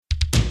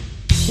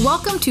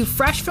Welcome to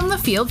Fresh from the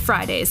Field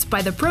Fridays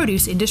by the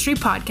Produce Industry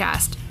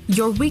Podcast,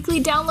 your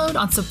weekly download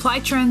on supply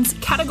trends,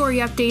 category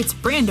updates,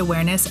 brand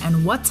awareness,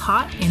 and what's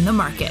hot in the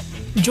market.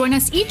 Join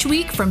us each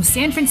week from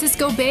San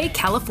Francisco Bay,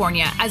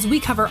 California, as we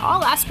cover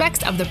all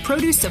aspects of the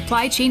produce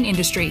supply chain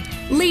industry.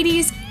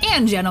 Ladies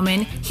and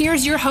gentlemen,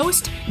 here's your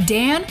host,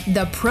 Dan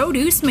the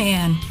Produce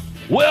Man.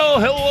 Well,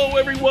 hello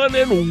everyone,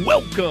 and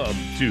welcome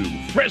to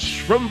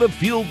Fresh from the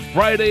Field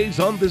Fridays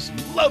on this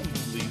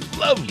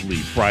lovely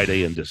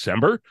Friday in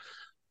December.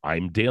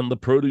 I'm Dan the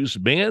Produce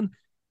Man,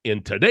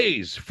 and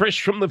today's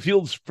Fresh from the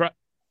Field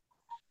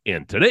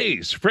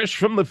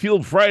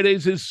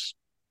Fridays is...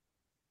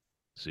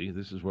 See,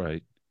 this is where I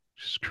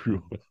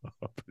screw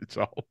up. It's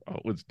all, I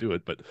always do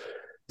it. But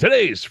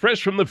today's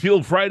Fresh from the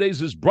Field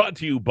Fridays is brought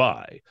to you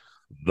by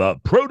the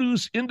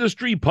Produce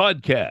Industry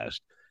Podcast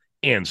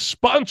and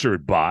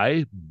sponsored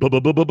by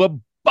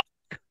Buck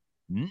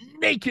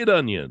Naked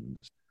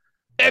Onions,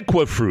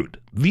 Equifruit,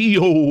 the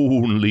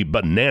only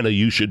banana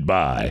you should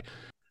buy,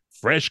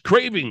 Fresh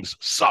Cravings,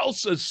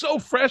 salsa so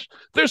fresh,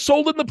 they're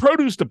sold in the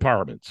produce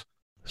departments,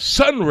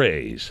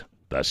 Sunrays,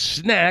 the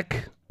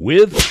snack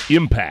with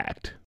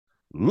impact,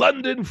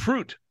 London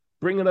Fruit,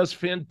 bringing us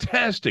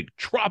fantastic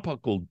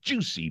tropical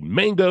juicy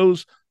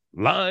mangoes,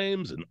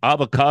 limes, and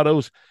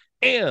avocados,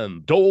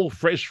 and Dole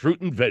Fresh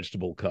Fruit and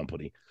Vegetable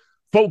Company.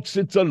 Folks,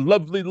 it's a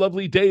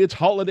lovely day. It's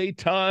holiday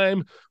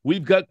time.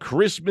 We've got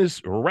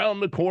Christmas around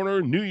the corner,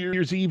 New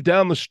Year's Eve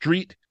down the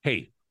street.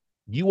 Hey,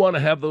 you want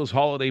to have those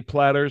holiday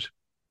platters?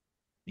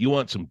 You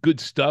want some good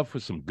stuff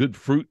with some good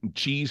fruit and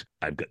cheese?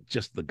 I've got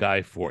just the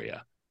guy for you.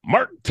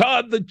 Mark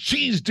Todd, the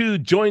cheese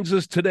dude, joins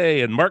us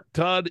today. And Mark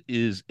Todd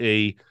is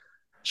a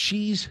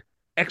cheese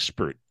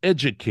expert,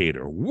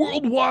 educator,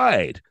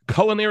 worldwide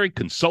culinary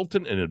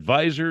consultant and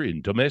advisor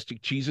in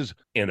domestic cheeses,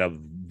 and a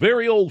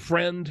very old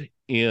friend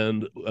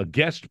and a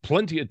guest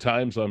plenty of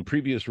times on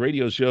previous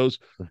radio shows.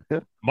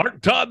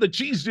 Mark Todd, the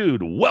cheese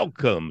dude,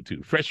 welcome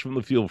to Fresh from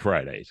the Field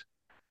Fridays.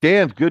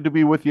 Dan, good to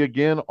be with you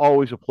again.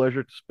 Always a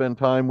pleasure to spend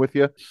time with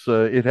you.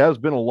 It has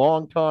been a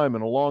long time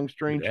and a long,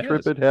 strange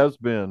trip it has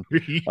been.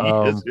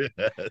 Yes, it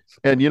has.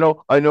 And,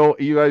 I know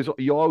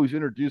you always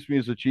introduce me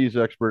as a cheese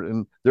expert,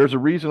 and there's a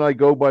reason I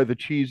go by the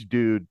cheese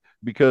dude,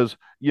 because,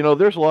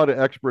 there's a lot of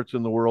experts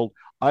in the world.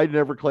 I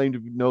never claim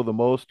to know the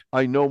most.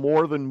 I know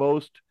more than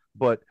most,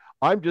 but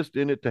I'm just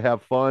in it to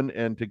have fun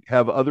and to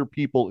have other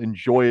people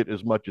enjoy it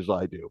as much as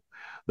I do.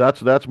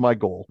 That's my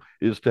goal,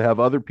 is to have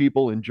other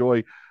people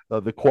enjoy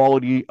the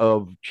quality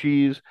of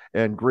cheese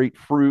and great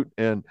fruit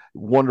and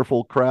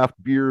wonderful craft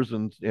beers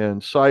and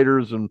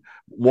ciders and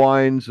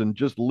wines and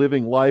just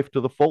living life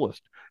to the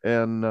fullest.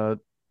 And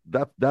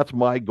that's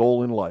my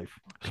goal in life.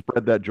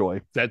 Spread that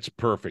joy. That's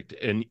perfect.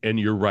 And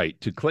you're right.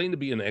 To claim to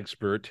be an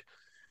expert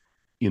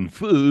in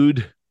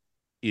food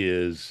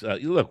is,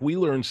 look, we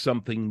learn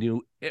something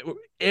new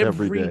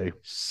every day.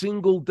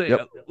 Single day.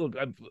 Yep. Look,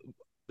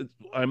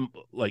 I'm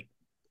like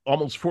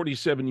almost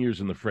 47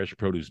 years in the fresh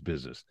produce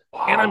business.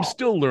 Wow. And I'm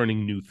still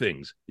learning new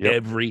things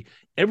every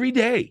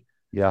day.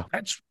 Yeah.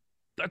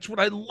 That's what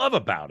I love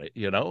about it,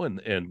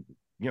 and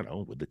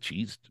with the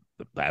cheese,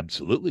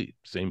 absolutely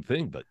same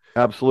thing. But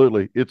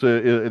absolutely. It's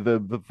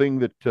the thing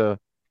that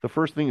the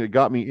first thing that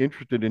got me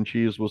interested in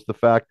cheese was the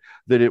fact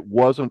that it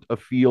wasn't a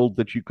field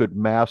that you could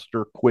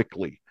master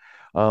quickly.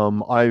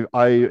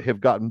 I have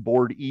gotten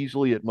bored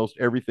easily at most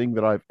everything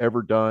that I've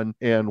ever done.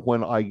 And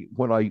when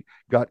I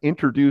got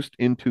introduced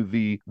into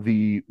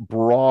the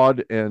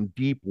broad and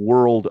deep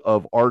world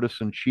of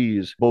artisan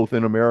cheese, both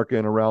in America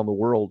and around the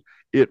world,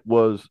 it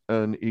was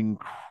an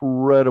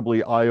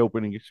incredibly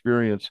eye-opening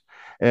experience.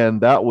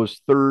 And that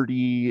was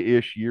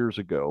 30-ish years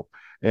ago.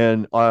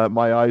 And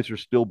my eyes are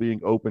still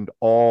being opened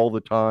all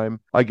the time.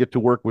 I get to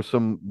work with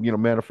some,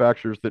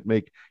 manufacturers that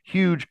make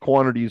huge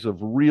quantities of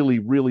really,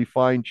 really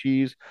fine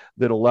cheese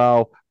that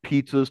allow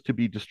pizzas to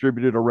be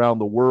distributed around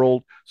the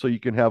world. So you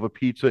can have a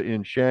pizza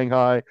in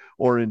Shanghai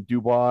or in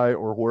Dubai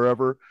or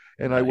wherever.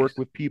 And nice. I work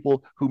with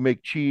people who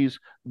make cheese.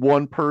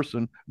 One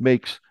person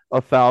makes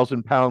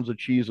 1,000 pounds of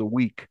cheese a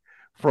week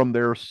from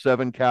their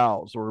 7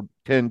 cows or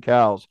 10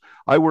 cows.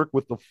 I work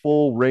with the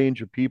full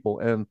range of people,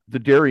 and the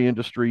dairy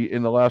industry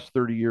in the last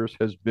 30 years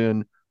has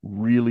been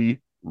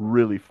really,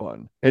 really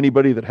fun.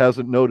 Anybody that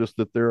hasn't noticed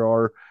that there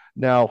are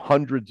now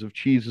hundreds of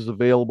cheeses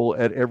available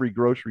at every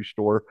grocery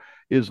store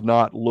is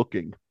not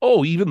looking.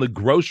 Oh, even the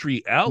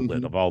grocery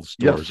outlet of all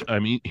stores. Yes. I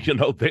mean,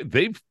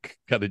 they've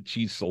got a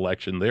cheese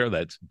selection there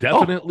that's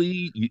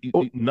definitely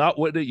not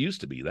what it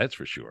used to be. That's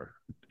for sure.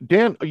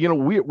 Dan,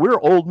 we're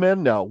old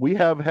men now. We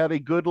have had a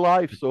good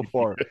life so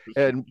far.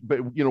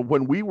 But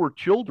when we were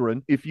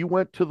children, if you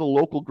went to the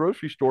local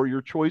grocery store,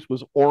 your choice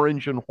was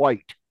orange and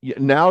white.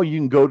 Now you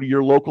can go to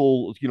your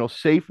local,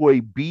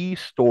 Safeway B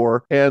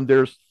store, and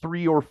there's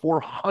 300 or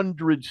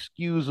 400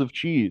 SKUs of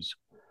cheese.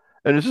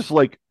 And it's just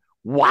like,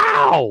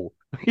 wow,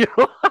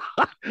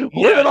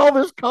 where did all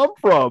this come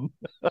from?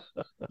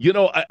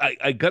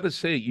 I got to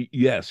say,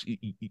 yes,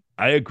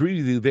 I agree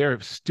with you. They're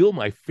still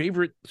my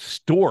favorite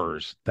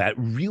stores that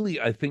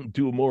really, I think,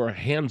 do a more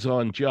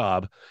hands-on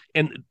job.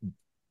 And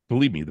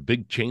believe me, the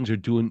big chains are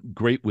doing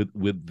great with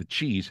the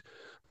cheese.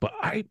 But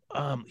I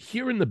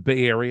here in the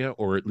Bay Area,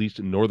 or at least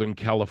in Northern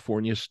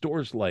California,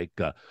 stores like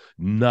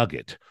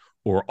Nugget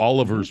or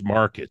Oliver's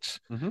Markets,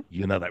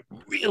 that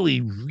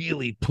really,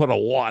 really put a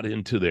lot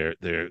into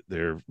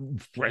their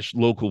fresh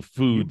local You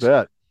foods.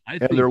 bet. I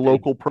And think their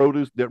local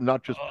produce, they're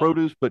not just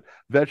produce, but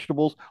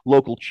vegetables,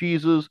 local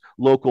cheeses,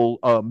 local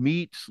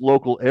meats,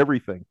 local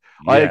everything.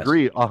 I yes,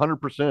 agree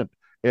 100%.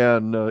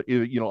 And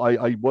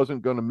I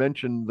wasn't going to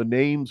mention the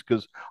names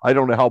because I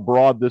don't know how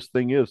broad this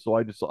thing is. So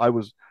I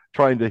was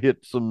trying to hit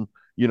some,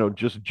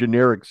 just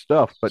generic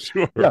stuff. But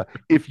sure. yeah,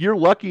 if you're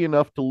lucky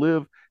enough to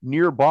live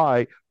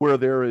nearby where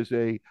there is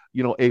a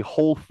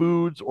Whole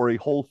Foods or a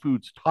Whole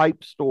Foods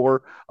type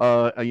store,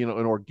 an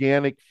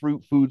organic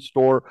fruit food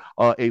store,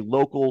 a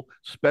local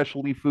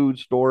specialty food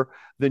store,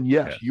 then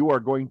yes, Yes. you are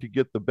going to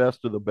get the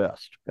best of the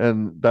best,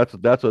 and that's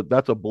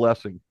a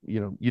blessing.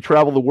 You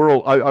travel the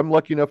world. I'm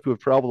lucky enough to have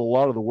traveled a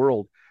lot of the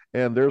world,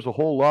 and there's a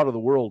whole lot of the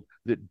world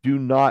that do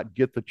not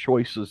get the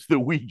choices that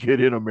we get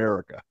in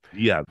America.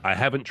 Yeah, I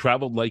haven't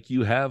traveled like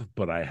you have,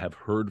 but I have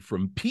heard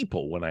from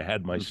people when I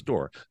had my Mhm.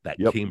 store that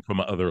Yep. came from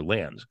other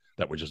lands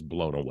that were just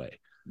blown away.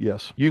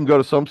 Yes, you can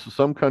go to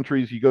some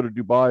countries. You go to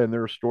Dubai, and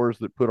there are stores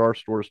that put our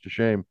stores to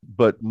shame.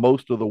 But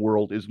most of the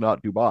world is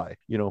not Dubai.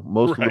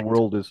 Most of the Right.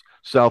 world is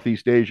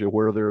Southeast Asia,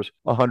 where there's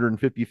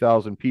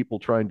 150,000 people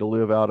trying to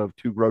live out of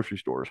two grocery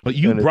stores, But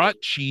you and it's brought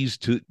cheese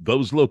to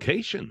those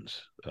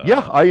locations.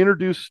 yeah. I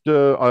introduced.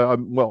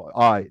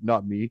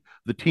 Not me.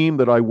 The team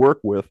that I work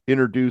with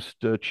introduced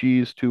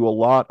cheese to a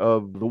lot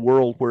of the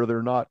world where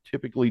they're not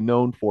typically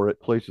known for it.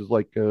 Places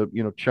like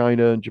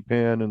China and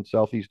Japan and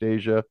Southeast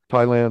Asia,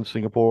 Thailand,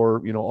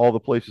 Singapore. All the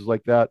places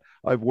like that.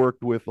 I've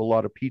worked with a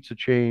lot of pizza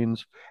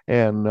chains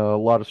and a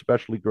lot of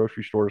specialty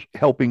grocery stores,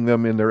 helping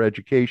them in their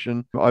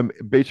education. I'm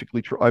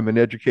an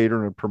educator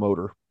and a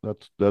promoter.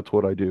 That's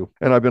what I do.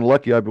 And I've been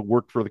lucky. I've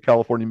worked for the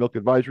California Milk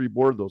Advisory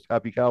Board, those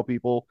happy cow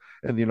people,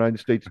 and the United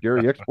States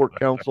Dairy Export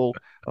Council.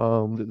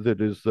 That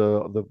is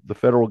the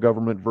federal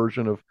government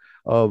version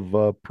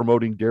of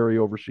promoting dairy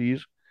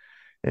overseas.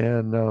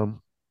 And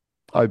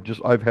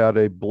I've had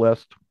a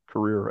blessed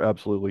career.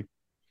 Absolutely.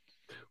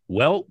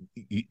 Well,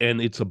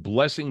 and it's a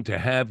blessing to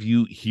have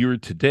you here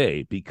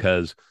today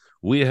because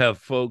we have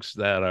folks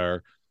that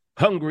are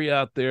hungry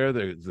out there.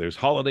 There's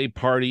holiday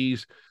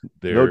parties, No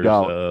there's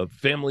doubt.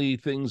 family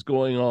things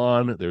going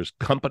on, there's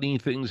company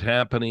things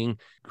happening,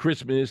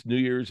 Christmas, New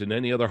Year's, and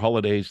any other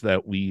holidays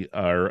that we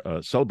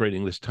are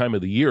celebrating this time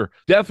of the year.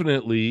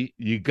 Definitely,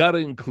 you got to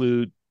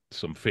include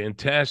some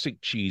fantastic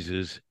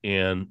cheeses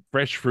and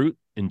fresh fruit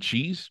and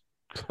cheese.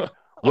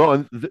 Well,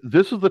 and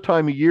this is the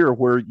time of year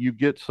where you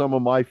get some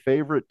of my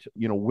favorite,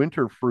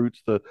 winter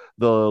fruits.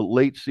 The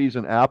late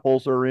season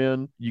apples are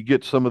in. You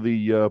get some of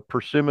the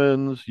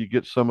persimmons. You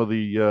get some of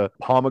the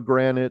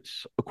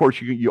pomegranates. Of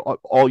course, you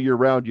all year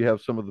round you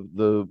have some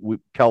of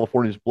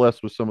California's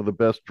blessed with some of the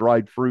best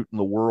dried fruit in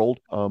the world.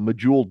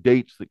 Medjool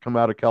dates that come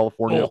out of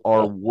California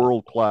are Oh,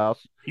 world class.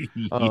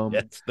 Um,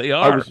 yes, they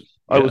I are. was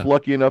I was Yeah.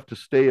 lucky enough to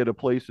stay at a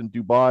place in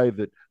Dubai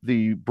that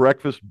the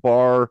breakfast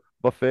bar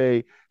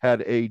buffet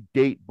had a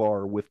date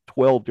bar with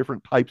 12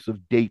 different types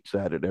of dates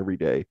at it every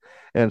day.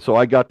 And so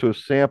I got to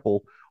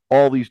sample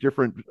all these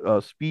different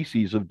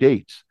species of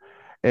dates.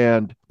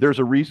 And there's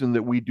a reason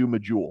that we do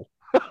Medjool.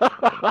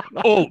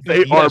 Oh,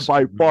 They are yes.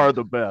 by far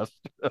the best.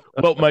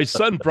 Well, my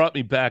son brought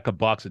me back a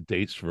box of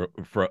dates for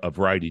a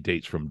variety of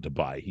dates from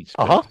Dubai. He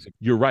Uh-huh. spent.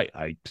 You're right.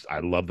 I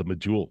love the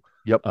Medjool.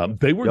 Yep.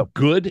 They were Yep.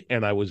 good,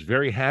 and I was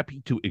very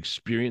happy to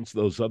experience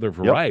those other Yep.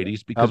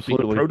 varieties because being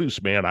a Absolutely.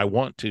 produce man, I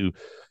want to,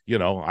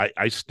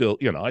 I still,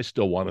 I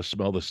still want to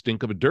smell the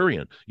stink of a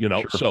durian,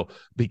 Sure. so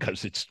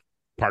because it's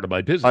part of my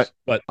I business.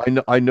 But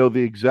I know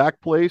the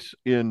exact place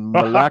in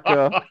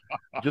Malacca,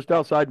 just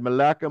outside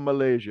Malacca,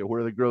 Malaysia,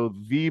 where they grow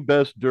the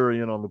best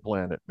durian on the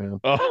planet, man.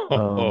 Um,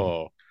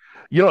 oh,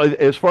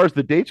 as far as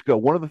the dates go,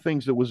 one of the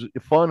things that was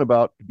fun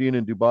about being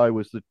in Dubai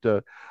was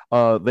that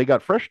they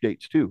got fresh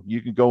dates too.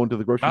 You can go into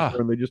the grocery store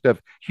ah, and they just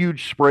have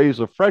huge sprays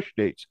of fresh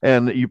dates.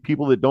 And you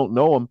people that don't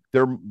know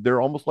them,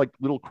 they're almost like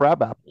little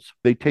crab apples.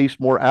 They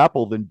taste more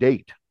apple than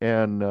date,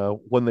 and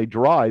when they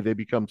dry, they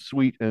become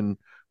sweet and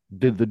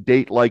did the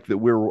date like that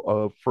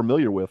we're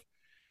familiar with.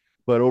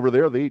 But over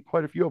there, they eat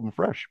quite a few of them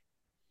fresh.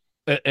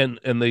 and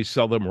they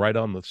sell them right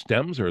on the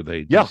stems, or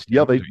they Yeah,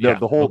 yeah, destem? Yeah,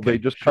 they okay,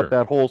 just cut sure.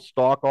 that whole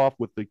stalk off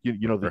with the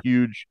Sure.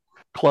 huge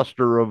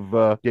cluster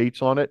of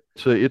dates on it.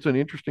 It's an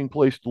interesting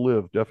place to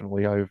live.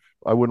 Definitely,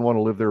 I wouldn't want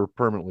to live there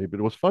permanently, but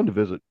it was fun to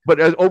visit. But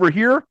over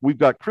here, we've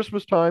got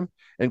Christmas time,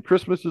 and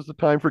Christmas is the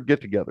time for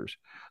get-togethers.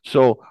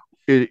 So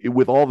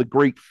with all the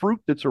great fruit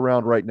that's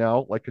around right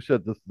now, like I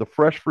said, the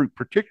fresh fruit,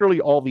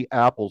 particularly all the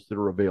apples that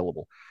are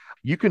available,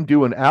 you can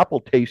do an apple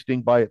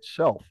tasting by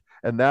itself.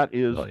 And that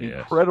is Oh yes.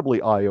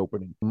 incredibly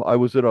eye-opening. I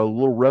was at a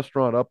little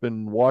restaurant up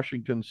in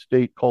Washington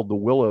State called the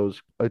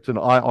Willows. It's on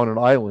an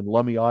island,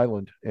 Lummi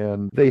Island,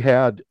 and they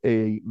had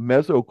a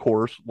mezzo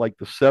course, like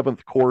the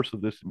seventh course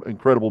of this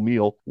incredible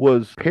meal,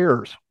 was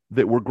pears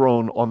that were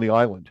grown on the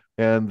island.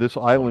 And this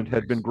Oh, island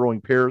had been nice.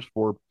 growing pears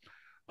for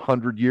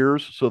 100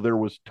 years. So there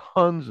was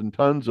tons and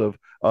tons of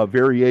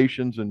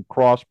variations and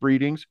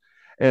crossbreedings.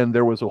 And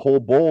there was a whole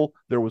bowl.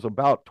 There was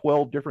about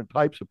 12 different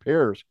types of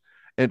pears.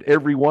 And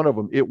every one of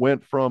them, it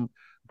went from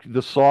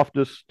the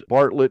softest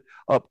Bartlett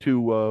up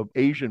to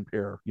Asian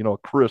pear, a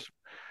crisp.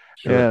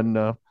 Sure.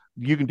 And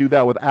you can do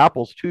that with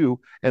apples too.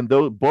 And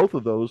both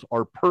of those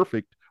are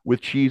perfect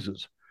with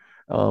cheeses.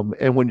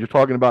 And when you're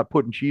talking about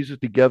putting cheeses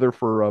together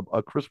for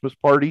a Christmas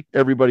party,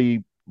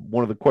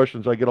 one of the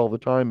questions I get all the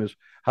time is,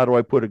 how do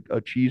I put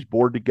a cheese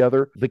board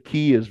together? The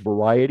key is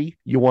variety.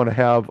 You want to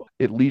have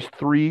at least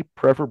 3,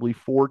 preferably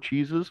 4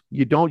 cheeses.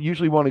 You don't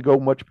usually want to go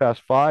much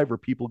past 5 or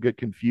people get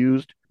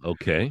confused.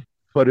 Okay.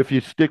 But if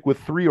you stick with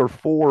 3 or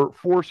 4,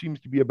 4 seems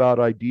to be about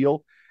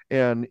ideal.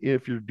 And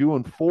if you're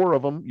doing 4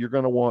 of them, you're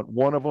going to want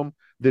one of them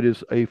that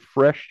is a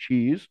fresh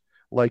cheese,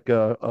 like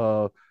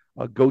a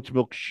goat's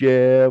milk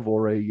chèvre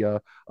or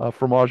a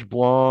fromage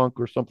blanc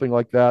or something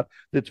like that,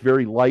 that's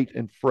very light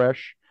and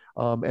fresh.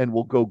 And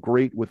will go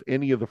great with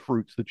any of the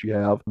fruits that you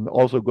have. And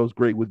also goes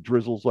great with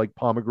drizzles like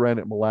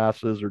pomegranate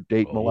molasses or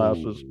date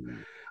molasses.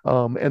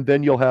 And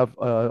then you'll have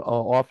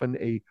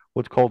often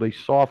what's called a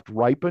soft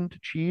ripened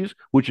cheese,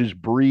 which is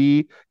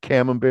brie,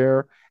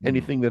 camembert,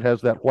 anything that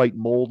has that white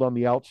mold on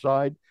the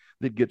outside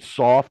that gets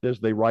soft as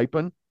they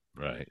ripen.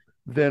 Right.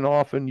 Then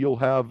often you'll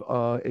have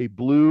a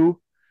blue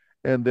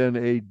and then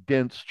a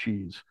dense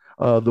cheese.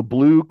 The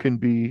blue can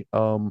be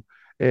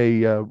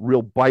a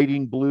real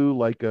biting blue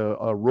like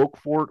a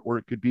Roquefort, or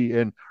it could be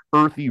an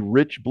earthy,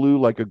 rich blue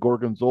like a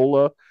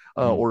Gorgonzola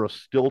or a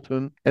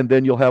Stilton. And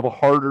then you'll have a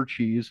harder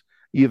cheese,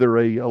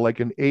 either like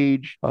an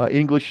aged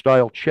English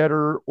style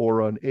cheddar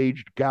or an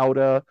aged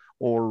Gouda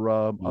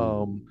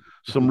or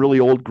some really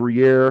old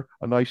Gruyere,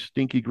 a nice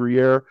stinky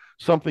Gruyere,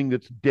 something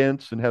that's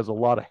dense and has a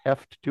lot of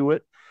heft to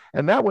it.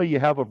 And that way you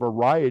have a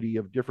variety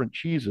of different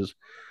cheeses.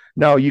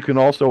 Now you can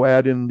also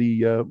add in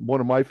the one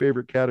of my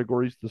favorite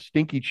categories, the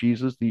stinky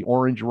cheeses, the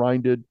orange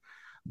rinded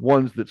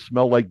ones that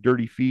smell like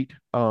dirty feet.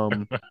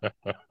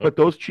 But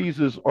those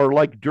cheeses are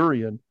like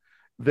durian.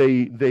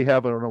 They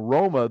have an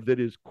aroma that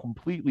is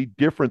completely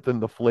different than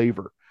the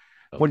flavor.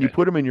 When you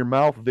put them in your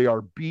mouth, they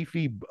are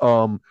beefy,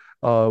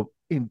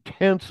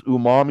 intense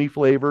umami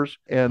flavors,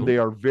 and they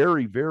are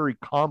very, very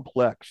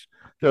complex.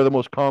 They're the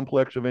most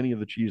complex of any of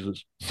the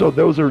cheeses. So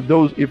those.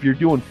 If you're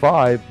doing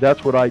 5,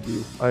 that's what I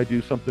do. I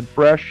do something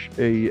fresh,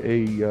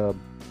 a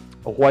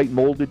white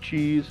molded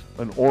cheese,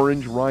 an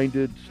orange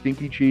rinded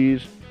stinky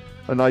cheese,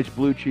 a nice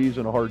blue cheese,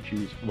 and a hard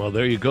cheese. Well,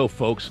 there you go,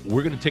 folks.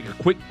 We're going to take a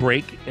quick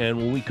break, and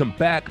when we come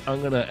back, I'm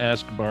going to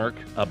ask Mark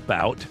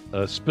about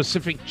a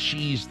specific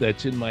cheese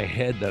that's in my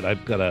head that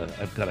I've got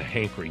a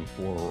hankering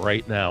for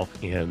right now,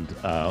 and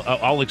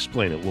I'll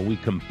explain it when we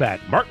come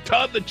back. Mark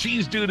Todd, the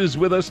Cheese Dude, is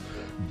with us.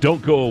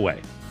 Don't go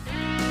away.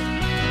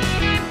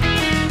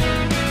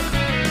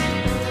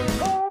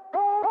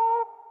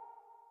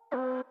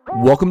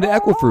 Welcome to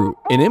Equifruit,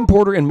 an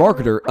importer and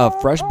marketer of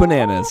fresh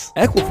bananas.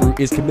 Equifruit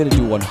is committed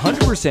to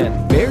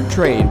 100% fair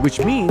trade, which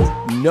means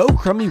no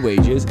crummy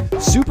wages,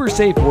 super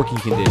safe working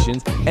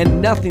conditions, and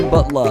nothing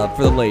but love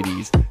for the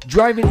ladies.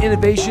 Driving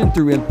innovation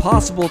through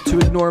impossible to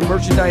ignore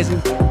merchandising,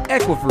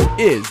 Equifruit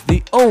is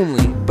the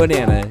only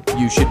banana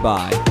you should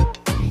buy.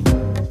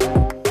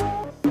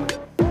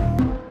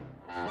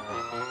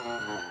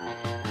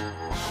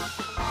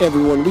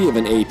 Everyone, we have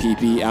an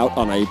APB out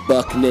on a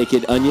buck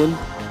naked onion.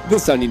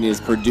 This onion is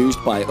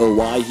produced by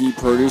Owyhee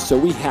Produce, so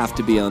we have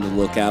to be on the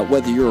lookout.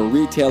 Whether you're a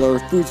retailer,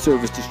 food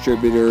service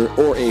distributor,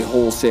 or a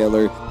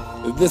wholesaler,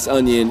 this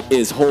onion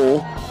is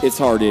whole, it's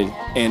hearted,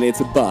 and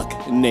it's a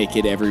buck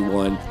naked,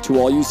 everyone. To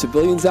all you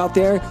civilians out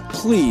there,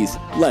 please,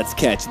 let's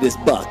catch this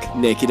buck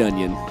naked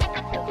onion.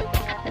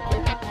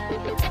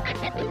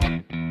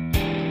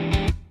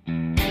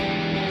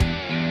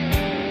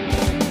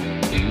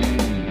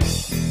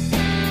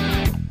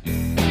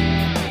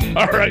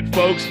 All right,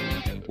 folks,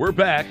 we're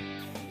back.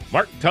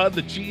 Mark Todd,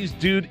 the Cheese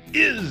Dude,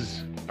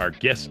 is our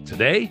guest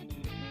today.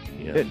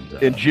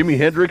 And Jimi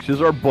Hendrix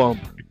is our bump.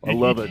 I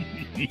love it.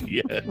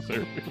 Yes,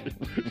 sir.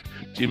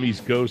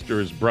 Jimmy's ghost or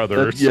his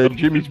brother. Yeah,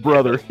 Jimmy's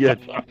brother. Yeah,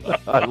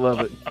 I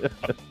love it.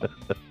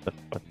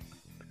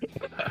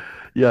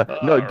 Yeah,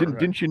 no,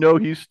 didn't you know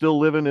he's still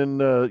living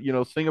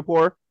in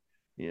Singapore?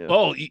 Yeah.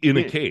 Oh, in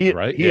a cave,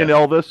 right? He and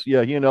Elvis.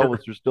 Yeah, he and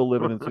Elvis are still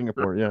living in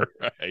Singapore. Yeah,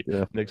 right.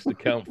 Yeah. Next to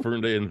Count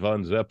Fernandez and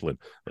Von Zeppelin,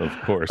 of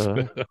course.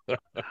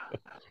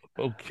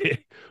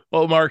 Okay.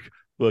 Well, Mark,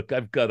 look,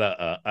 I've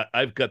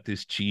got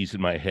this cheese in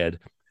my head,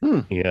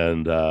 and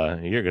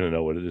you're gonna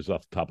know what it is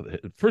off the top of the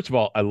head. First of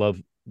all, I love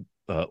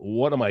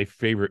one of my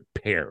favorite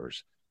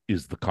pears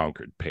is the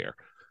Concord pear.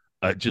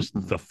 Just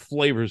the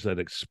flavors that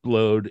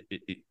explode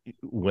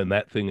when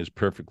that thing is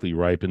perfectly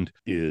ripened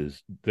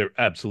they're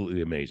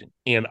absolutely amazing.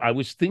 And I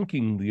was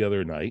thinking the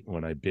other night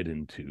when I bit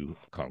into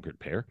Concord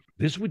pear,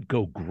 this would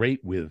go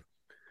great with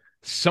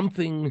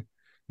something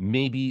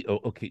maybe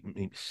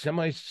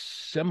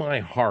semi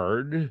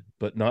hard,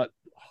 but not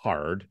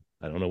hard.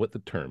 I don't know what the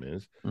term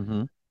is.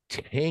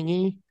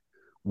 Tangy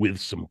with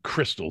some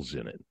crystals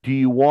in it. Do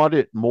you want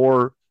it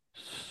more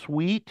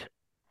sweet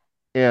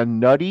and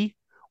nutty,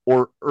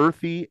 or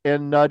earthy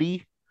and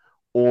nutty,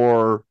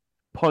 or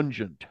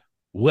pungent?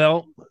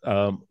 Well,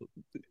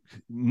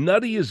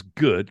 nutty is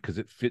good because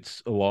it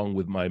fits along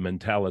with my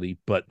mentality,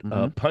 but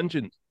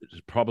pungent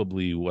is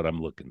probably what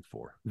I'm looking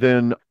for.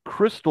 Then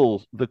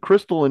the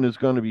crystalline is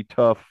going to be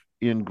tough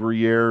in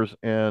Gruyères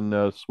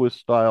and Swiss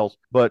styles,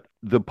 but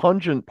the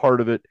pungent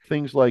part of it,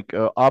 things like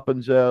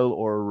Appenzell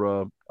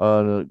or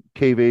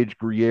Cave Age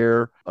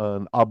Gruyere,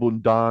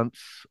 Abundance,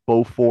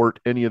 Beaufort,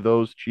 any of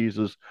those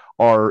cheeses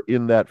are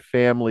in that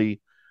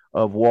family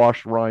of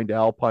wash rind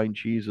Alpine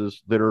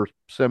cheeses that are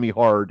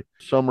semi-hard.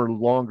 Some are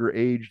longer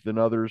aged than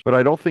others, but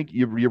I don't think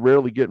you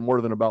rarely get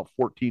more than about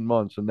 14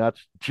 months, and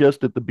that's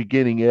just at the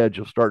beginning edge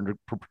of starting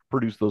to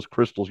produce those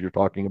crystals you're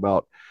talking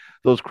about.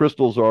 Those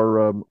crystals are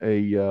a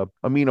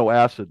amino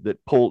acid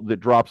that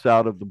drops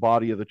out of the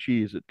body of the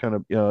cheese. It kind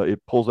of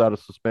it pulls out of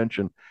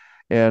suspension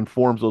and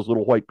forms those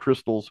little white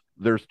crystals.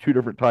 There's two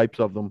different types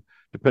of them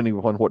depending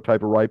upon what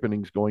type of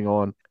ripening is going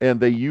on, and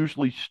they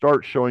usually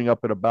start showing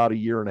up at about a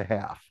year and a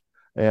half.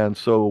 And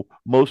so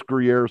most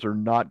Gruyères are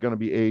not going to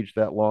be aged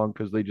that long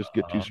because they just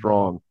get too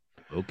strong.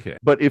 Okay.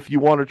 But if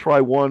you want to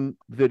try one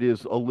that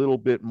is a little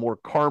bit more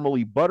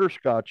caramely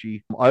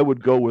butterscotchy, I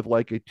would go with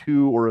like a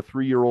 2 or a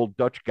 3-year-old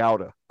Dutch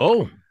Gouda.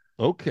 Oh,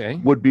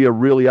 okay. Would be a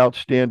really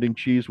outstanding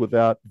cheese with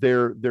that.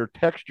 Their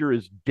texture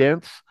is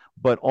dense,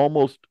 but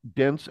almost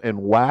dense and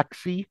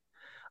waxy,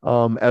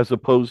 as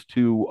opposed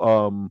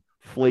to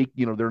flake.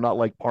 They're not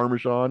like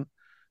Parmesan.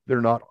 They're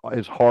not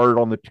as hard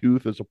on the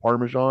tooth as a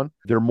Parmesan.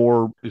 They're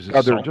more.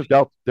 They're just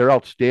out. They're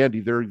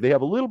outstanding. They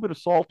have a little bit of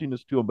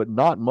saltiness to them, but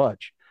not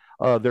much.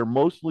 They're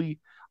mostly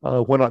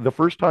the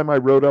first time I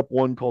wrote up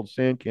one called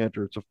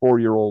Sandcanter. It's a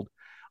 4-year-old.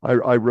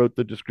 I wrote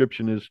the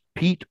description is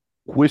peat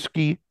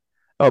whiskey,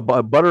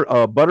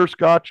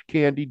 butterscotch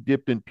candy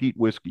dipped in peat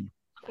whiskey.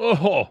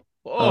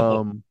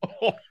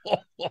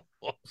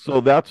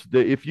 So that's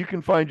if you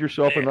can find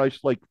yourself a nice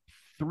like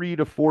 3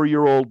 to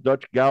 4-year-old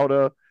Dutch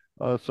Gouda.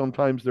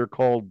 Sometimes they're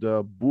called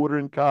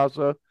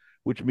Boerenkase,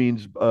 which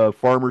means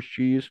farmer's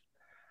cheese.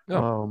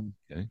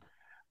 Okay.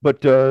 But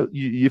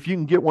if you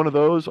can get one of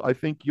those, I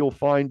think you'll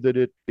find that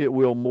it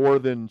will more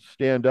than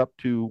stand up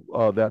to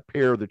that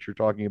pear that you're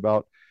talking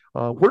about.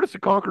 Where does the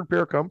Concord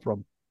pear come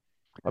from?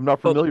 I'm not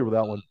familiar with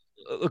that one.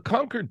 The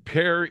Concord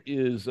pear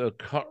is a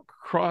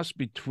cross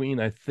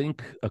between, I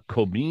think, a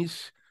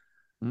Comise.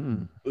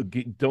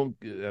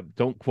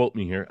 Don't quote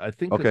me here. I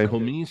think a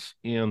Comise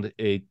and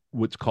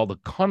what's called a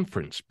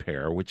conference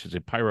pear, which is a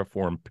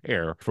pyriform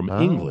pear from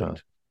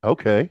England.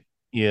 Okay.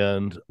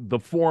 And the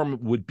form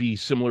would be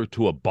similar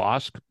to a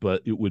Bosc,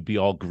 but it would be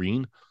all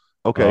green.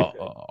 Okay.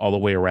 All the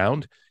way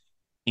around.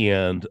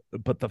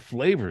 But the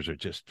flavors are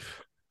just,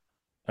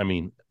 I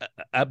mean,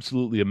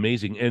 absolutely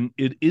amazing. And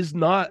it is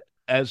not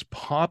as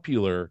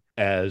popular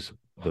as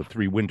the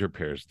 3 winter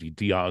pears, the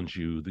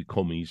D'Anjou, the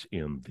Comise,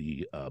 and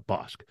the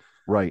Bosc.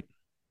 Right.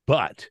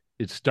 But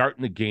it's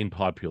starting to gain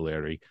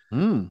popularity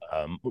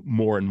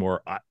more and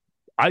more.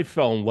 I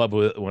fell in love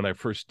with it when I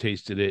first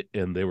tasted it,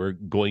 and they were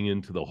going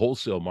into the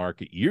wholesale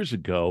market years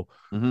ago.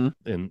 And,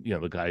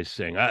 the guy's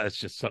saying, it's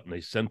just something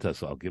they sent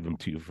us. I'll give them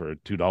to you for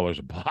 $2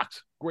 a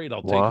box. Great.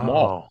 I'll take them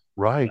all.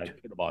 Right. I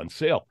get them on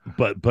sale.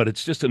 But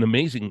it's just an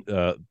amazing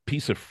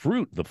piece of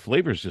fruit. The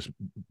flavors just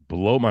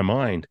blow my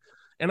mind.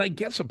 And I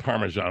guess a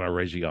Parmigiano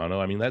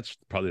Reggiano. I mean, that's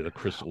probably the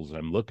crystals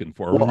I'm looking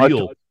for. A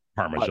real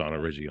Parmigiano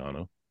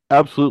Reggiano.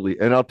 Absolutely.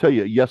 And I'll tell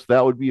you, yes,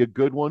 that would be a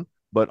good one.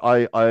 But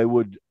I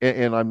would,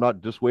 and I'm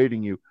not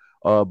dissuading you,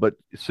 but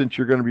since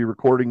you're going to be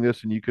recording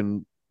this and you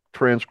can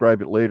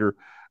transcribe it later,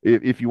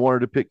 if you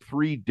wanted to pick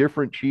 3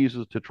 different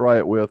cheeses to try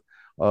it with,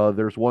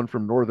 there's one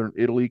from northern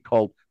Italy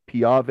called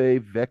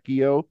Piave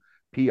Vecchio,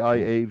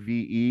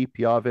 Piave,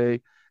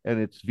 Piave, and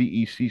it's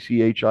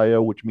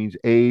Vecchio, which means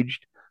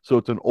aged. So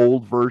it's an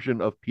old version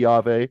of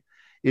Piave.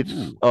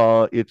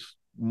 It's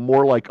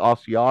more like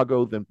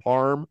Asiago than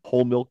Parm,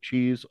 whole milk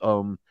cheese.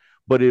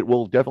 But it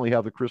will definitely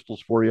have the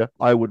crystals for you.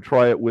 I would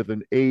try it with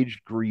an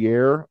aged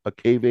Gruyere, a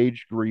cave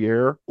aged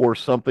Gruyere, or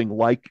something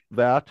like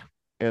that.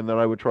 And then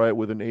I would try it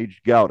with an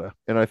aged Gouda.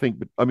 And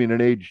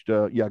an aged,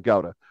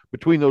 Gouda.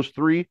 Between those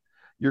 3,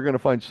 you're going to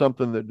find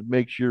something that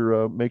makes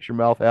your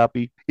mouth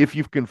happy. If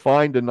you can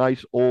find a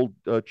nice old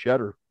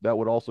cheddar, that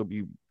would also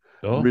be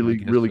really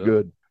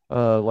good.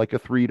 Like a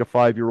 3 to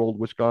 5-year-old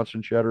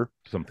Wisconsin cheddar.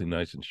 Something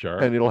nice and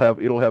sharp. And it'll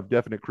have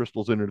definite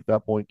crystals in it at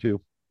that point too.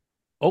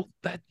 Oh,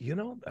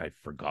 I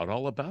forgot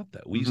all about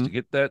that. We used to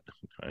get that.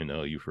 I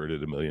know you've heard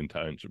it a million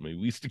times from me.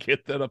 We used to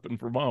get that up in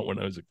Vermont when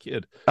I was a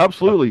kid.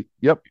 Absolutely.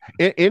 Yep.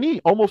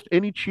 Almost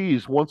any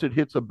cheese, once it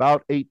hits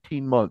about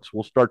 18 months,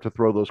 will start to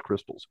throw those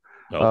crystals.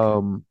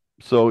 Okay.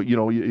 So,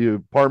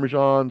 you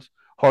Parmesans,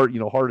 hard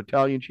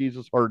Italian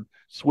cheeses, hard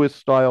Swiss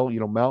style,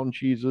 mountain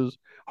cheeses,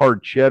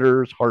 hard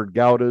cheddars, hard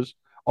Goudas,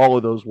 all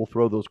of those will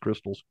throw those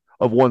crystals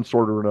of one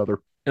sort or another.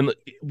 And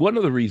one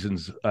of the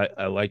reasons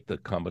I like the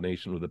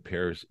combination with the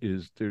pears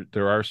is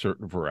there are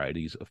certain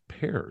varieties of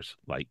pears,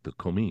 like the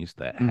Comise,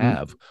 that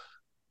have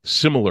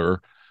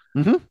similar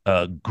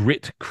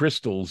grit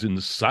crystals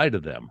inside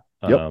of them.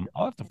 Yep.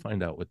 I'll have to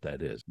find out what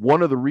that is.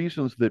 One of the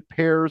reasons that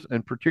pears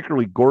and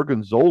particularly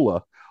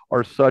gorgonzola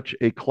are such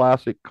a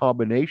classic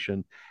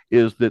combination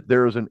is that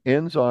there is an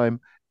enzyme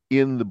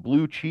in the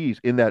blue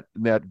cheese, in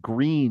that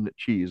green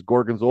cheese.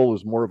 Gorgonzola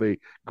is more of a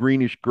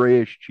greenish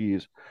grayish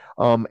cheese,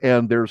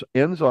 and there's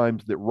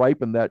enzymes that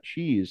ripen that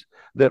cheese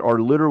that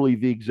are literally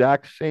the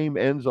exact same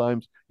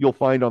enzymes you'll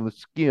find on the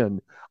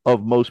skin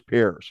of most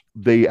pears.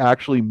 They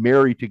actually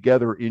marry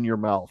together in your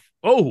mouth.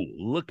 Oh,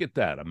 look at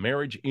that. A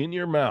marriage in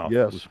your mouth.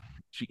 Yes.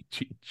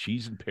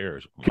 Cheese and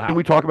pears. Wow. Can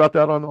we talk about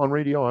that on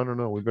radio? I don't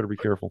know. We better be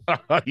careful.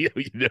 Yeah,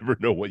 you never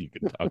know what you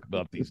can talk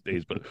about these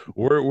days, but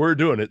we're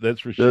doing it.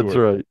 That's for sure. That's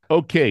right.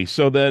 Okay,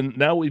 so then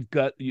now we've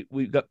got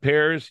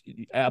pears,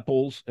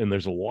 apples, and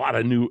there's a lot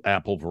of new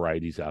apple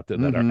varieties out there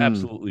that are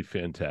absolutely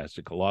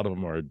fantastic. A lot of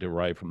them are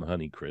derived from the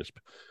Honeycrisp,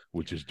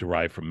 which is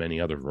derived from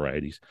many other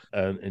varieties.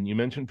 And you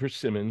mentioned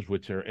persimmons,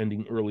 which are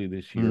ending early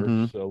this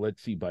year. So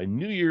let's see. By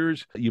New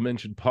Year's, you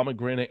mentioned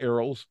pomegranate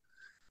arils.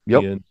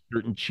 Yep. In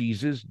certain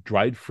cheeses,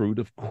 dried fruit,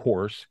 of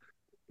course.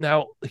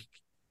 Now,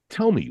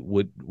 tell me,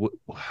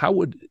 how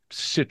would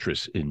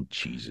citrus in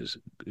cheeses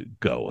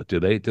go? Do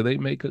they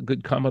make a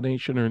good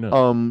combination or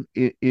no?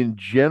 In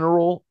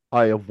general,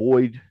 I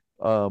avoid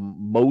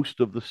most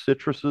of the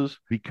citruses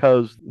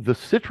because the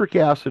citric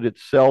acid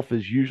itself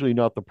is usually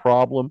not the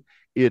problem.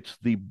 It's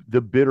the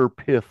bitter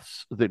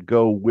piths that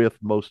go with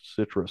most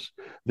citrus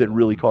that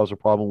really cause a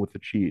problem with the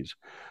cheese.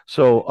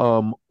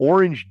 So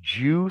orange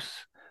juice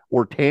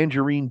or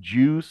tangerine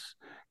juice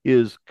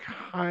is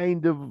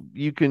kind of,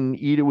 you can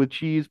eat it with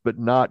cheese, but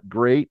not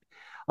great.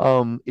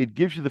 It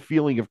gives you the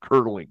feeling of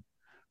curdling.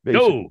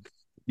 Basically.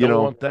 No,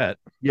 don't want that.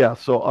 Yeah,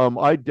 so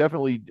I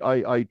definitely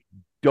I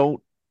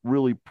don't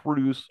really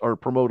produce or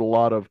promote a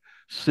lot of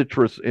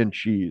citrus and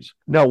cheese.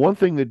 Now, one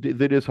thing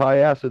that is high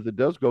acid that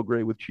does go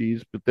great with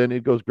cheese, but then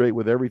it goes great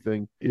with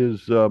everything,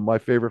 is my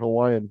favorite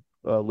Hawaiian,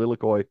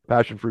 lilikoi,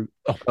 passion fruit.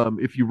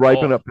 If you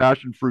ripen up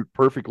passion fruit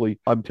perfectly,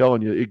 I'm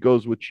telling you, it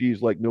goes with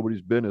cheese like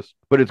nobody's business.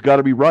 But it's got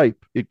to be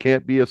ripe. It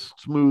can't be a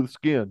smooth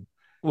skin.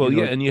 Well,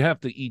 yeah, and you have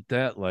to eat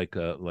that like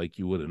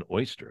you would an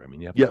oyster. I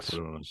mean, you have to put it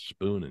on a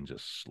spoon and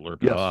just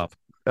slurp it off.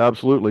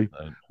 Absolutely.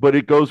 But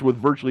it goes with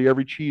virtually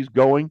every cheese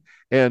going,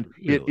 and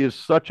it is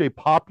such a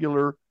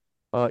popular,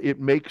 it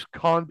makes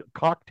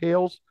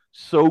cocktails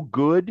so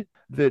good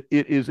that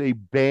it is a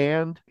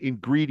banned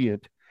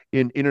ingredient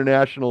in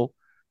international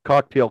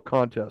cocktail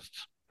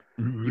contests.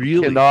 Really?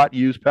 You cannot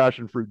use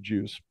passion fruit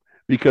juice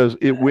because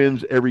it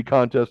wins every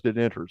contest it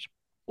enters.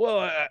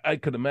 Well, I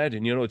could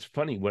imagine. It's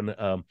funny when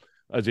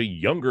as a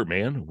younger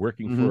man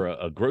working for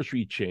a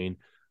grocery chain,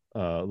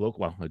 local,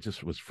 well, it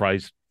just was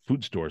Fry's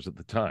food stores at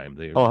the time.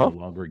 They no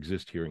longer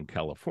exist here in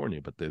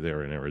California, but they're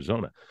there in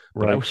Arizona.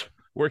 But I was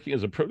working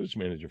as a produce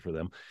manager for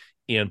them,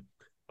 and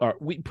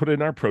we put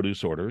in our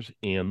produce orders,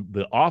 and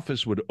the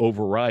office would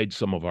override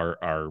some of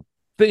our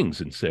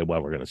things and say,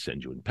 well, we're going to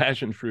send you in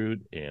passion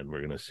fruit, and we're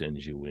going to send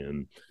you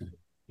in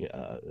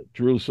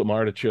Jerusalem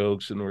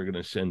artichokes, and we're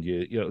going to send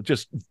you,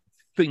 just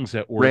things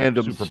that were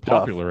random super stuff.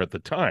 popular at the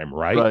time,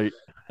 right?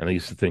 And I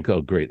used to think,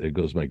 oh, great, there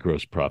goes my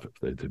gross profit.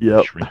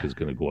 The shrink is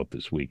going to go up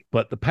this week.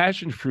 But the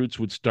passion fruits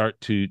would start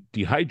to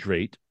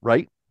dehydrate.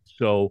 Right.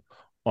 So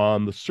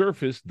on the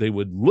surface, they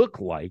would look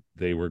like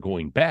they were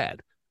going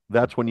bad.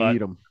 That's when you eat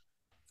them.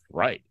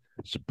 Right.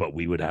 So, but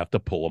we would have to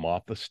pull them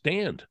off the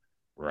stand.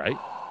 Right.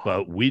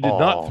 But we did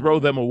not throw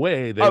them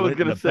away. They went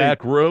in the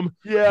back room.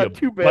 Yeah,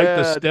 too bad. Bite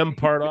the stem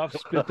part off,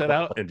 spit that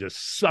out, and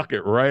just suck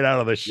it right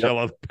out of the shell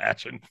of the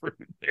passion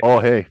fruit.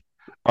 Oh, hey.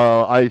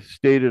 I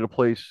stayed at a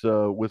place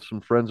with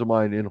some friends of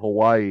mine in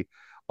Hawaii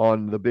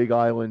on the Big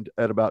Island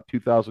at about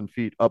 2,000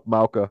 feet up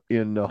Mauka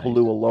in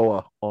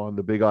Holualoa on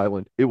the Big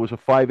Island. It was a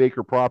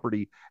 5-acre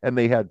property, and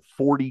they had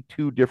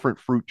 42 different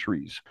fruit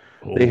trees.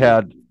 They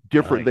had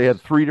they had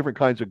 3 different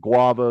kinds of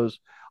guavas,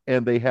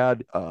 and they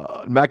had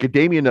a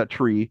macadamia nut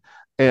tree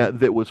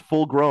that was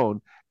full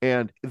grown,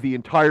 and the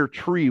entire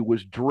tree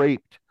was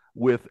draped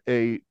with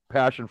a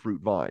passion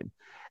fruit vine.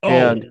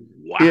 And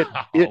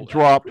it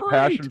dropped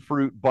passion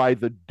fruit by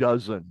the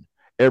dozen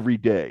every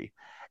day.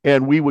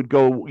 And we would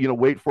go,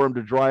 wait for them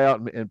to dry out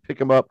and pick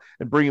them up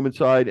and bring them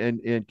inside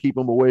and keep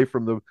them away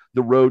from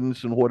the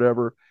rodents and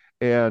whatever.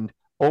 And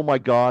oh my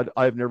God,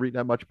 I've never eaten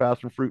that much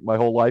passion fruit in my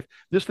whole life.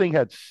 This thing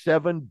had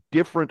 7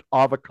 different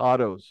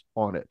avocados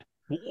on it.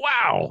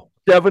 Wow.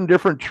 7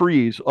 different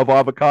trees of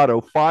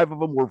avocado. 5 of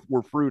them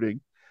were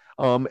fruiting.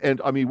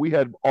 And I mean, we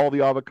had all the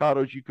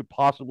avocados you could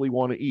possibly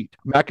want to eat.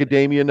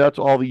 Macadamia nuts,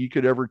 all that you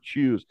could ever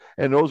choose.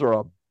 And those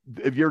are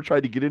if you ever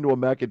tried to get into a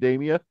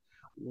macadamia,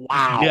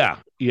 wow. Yeah.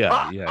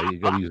 You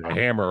got to use a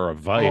hammer or a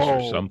vise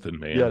or something,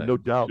 man. Yeah, no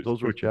doubt.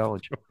 Those were a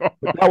challenge. But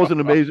that was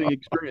an amazing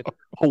experience.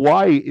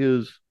 Hawaii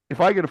is,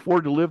 if I could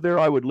afford to live there,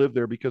 I would live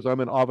there because I'm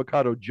an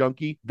avocado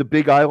junkie. The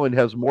Big Island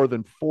has more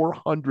than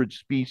 400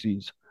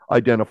 species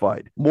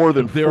identified, more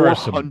than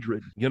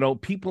 400.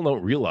 People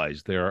don't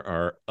realize there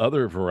are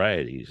other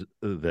varieties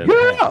than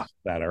Hass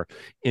that are,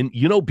 and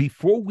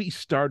before we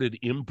started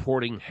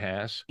importing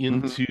Hass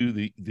into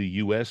the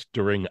U.S.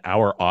 during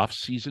our off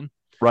season,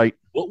 Right.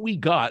 What we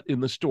got in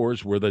the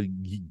stores were the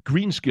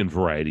greenskin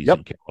varieties Yep.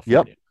 in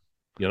California. Yep.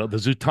 You know, the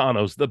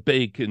Zutanos, the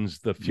Bacons,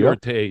 the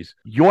Yep. Fuertes.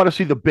 You want to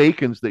see the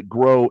bacons that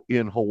grow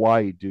in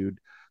Hawaii, dude.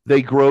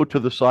 They grow to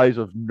the size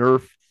of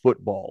Nerf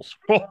footballs.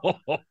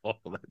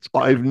 That's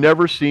I've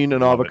never seen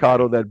an Love it,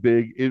 avocado man. that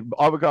big.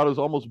 Avocado is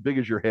almost big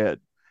as your head.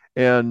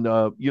 And,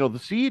 the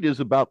seed is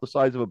about the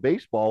size of a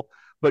baseball.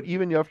 But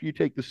even after you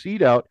take the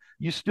seed out,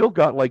 you still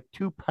got like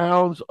 2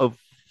 pounds of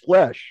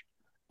flesh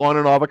on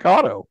an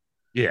avocado.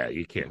 Yeah,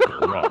 you can't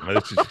go wrong.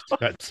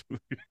 That's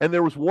And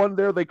there was one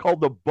there they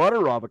called the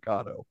butter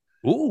avocado.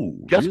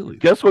 ooh, Guess really?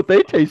 guess what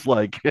they taste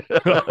like?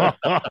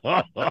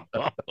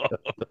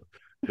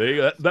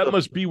 That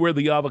must be where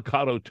the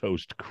avocado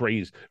toast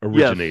craze Yes,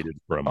 originated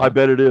from. I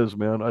bet it is,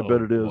 man. I Oh,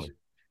 bet it is.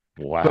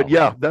 boy. Wow. But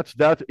yeah, that's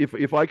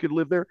if I could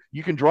live there,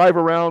 you can drive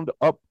around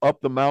up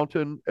the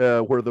mountain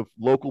where the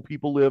local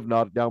people live,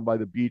 not down by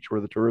the beach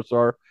where the tourists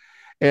are.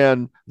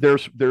 And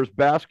there's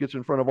baskets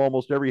in front of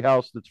almost every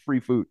house that's free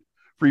fruit.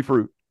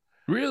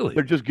 Really?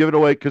 They're just giving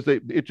away because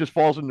it just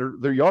falls in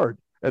their yard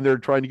and they're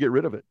trying to get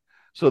rid of it.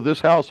 So this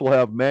house will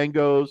have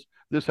mangoes.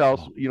 This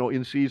house,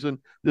 in season.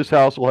 This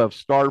house will have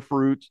star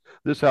fruits.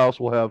 This house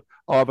will have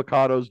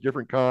avocados,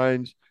 different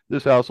kinds.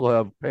 This house will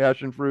have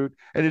passion fruit,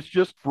 and it's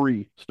just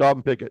free. Stop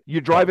and pick it.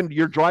 You're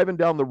driving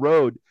down the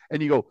road,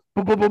 and you go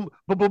boom, boom, boom,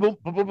 boom, boom, boom,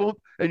 boom, boom, boom,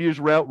 and you just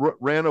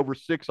ran over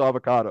 6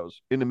 avocados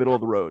in the middle of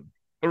the road.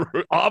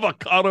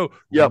 Avocado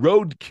Yep.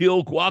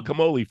 roadkill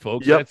guacamole,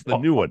 folks. Yep. That's the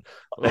new one.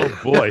 Oh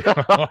boy.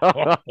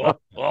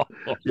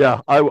 Yeah,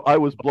 I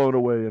was blown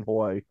away in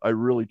Hawaii. I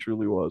really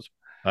truly was.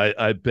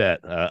 I bet.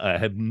 I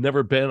have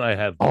never been. I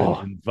have been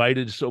Oh.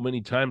 invited so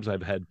many times.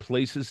 I've had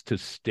places to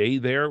stay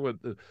there with,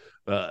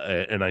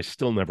 and I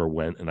still never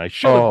went. And I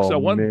should have, because I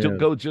wanted to Man.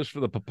 go just for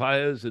the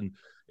papayas and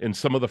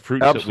some of the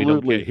fruits that we don't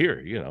Absolutely. get here.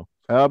 You know.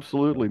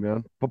 Absolutely,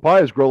 man.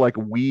 Papayas grow like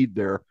a weed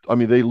there. I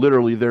mean,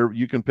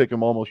 you can pick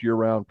them almost year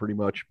round, pretty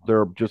much.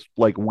 They're just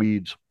like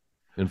weeds.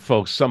 And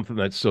folks, something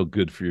that's so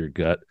good for your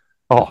gut,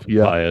 Oh,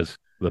 yeah. papayas,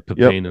 the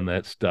papain and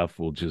that stuff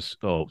will just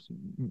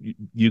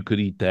you could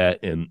eat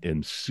that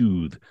and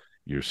soothe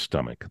your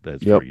stomach.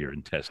 That's for your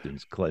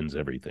intestines, cleanse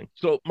everything.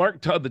 So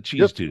Mark Todd, the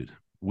cheese dude,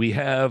 we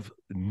have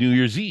New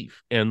Year's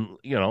Eve, and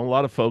a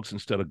lot of folks,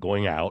 instead of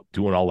going out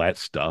doing all that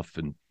stuff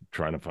and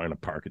trying to find a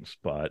parking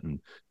spot and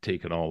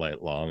taking all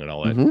that long and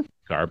all that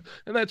carb,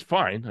 and that's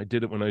fine. I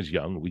did it when I was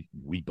young.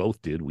 We both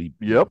did. We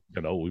we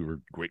were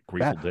great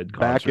Grateful Dead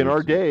concerts. Back in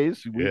our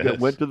days, we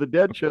went to the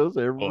Dead shows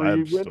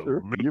every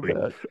winter. You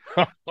bet.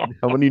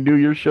 How many New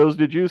Year's shows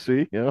did you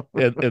see? Yeah,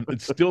 and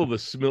it's still the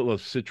smell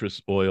of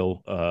citrus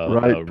oil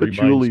right, reminds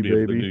patchouli, me of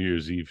the baby. New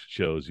Year's Eve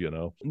shows.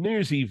 New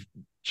Year's Eve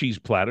cheese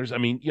platters. I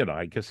mean,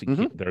 I guess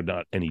they're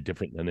not any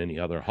different than any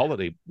other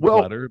holiday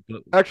platter.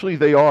 But actually,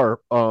 they are,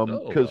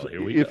 because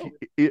here we go.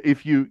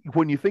 if you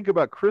when you think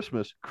about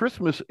Christmas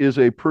is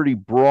a pretty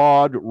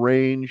broad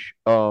range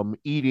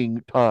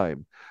eating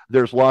time.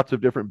 There's lots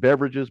of different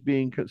beverages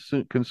being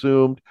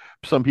consumed.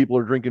 Some people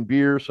are drinking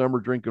beer, some are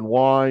drinking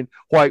wine,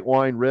 white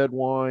wine, red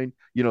wine.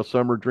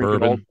 Some are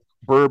drinking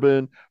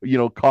bourbon,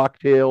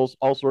 cocktails,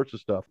 all sorts of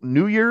stuff.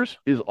 New Year's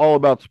is all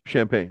about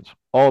champagnes,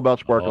 all about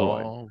sparkling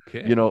wine.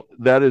 Okay.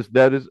 That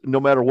is no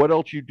matter what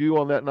else you do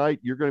on that night,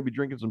 you're going to be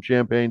drinking some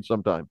champagne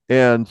sometime.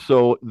 And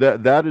so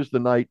that is the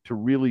night to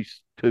really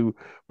to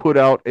put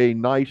out a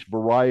nice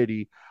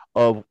variety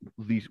of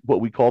these,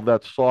 what we call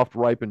that soft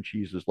ripened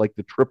cheeses, like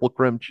the triple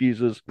creme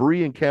cheeses.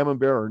 Brie and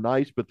Camembert are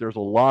nice, but there's a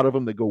lot of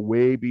them that go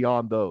way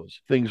beyond those.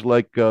 Things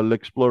like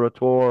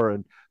L'Explorateur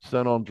and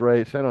Saint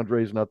Andre. Saint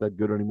Andre is not that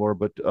good anymore,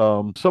 but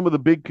some of the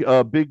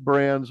big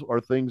brands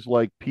are things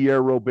like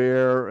Pierre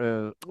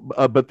Robert,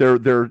 but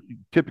they're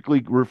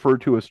typically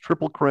referred to as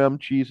triple creme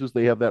cheeses.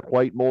 They have that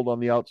white mold on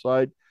the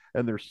outside,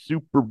 and they're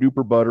super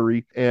duper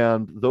buttery.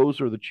 And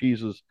those are the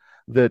cheeses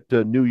that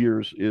New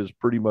Year's is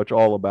pretty much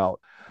all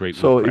about.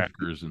 Great with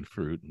crackers and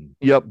fruit.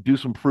 Do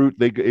some fruit.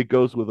 It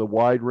goes with a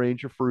wide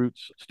range of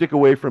fruits. Stick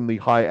away from the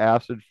high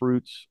acid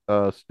fruits.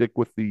 Stick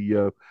with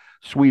the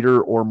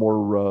sweeter or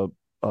more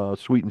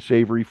sweet and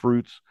savory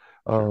fruits.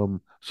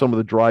 Some of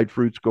the dried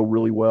fruits go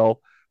really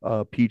well.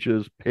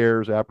 Peaches,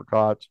 pears,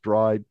 apricots,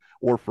 dried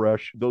or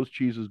fresh. Those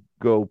cheeses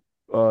go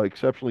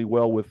exceptionally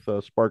well with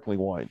sparkling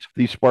wines.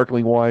 The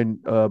sparkling wine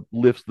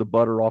lifts the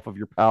butter off of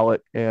your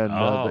palate, and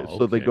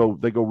so they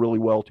go really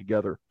well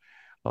together.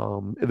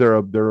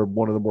 They're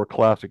one of the more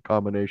classic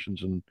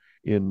combinations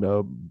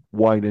in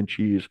wine and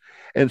cheese.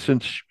 And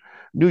since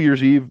New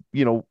Year's Eve,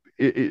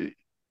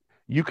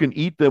 you can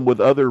eat them with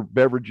other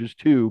beverages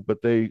too,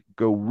 but they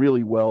go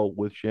really well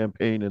with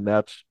champagne, and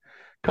that's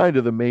kind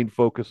of the main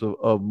focus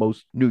of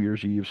most New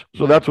Year's Eves.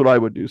 So that's what I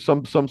would do.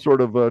 Some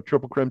sort of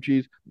triple creme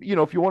cheese.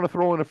 If you want to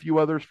throw in a few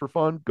others for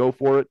fun, go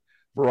for it.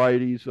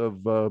 Varieties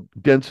of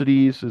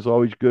densities is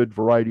always good.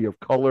 Variety of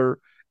color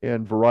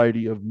and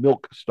variety of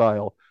milk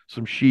style.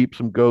 Some sheep,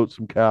 some goat,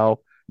 some cow.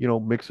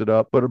 Mix it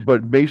up.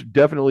 But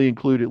definitely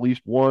include at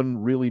least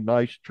one really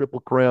nice triple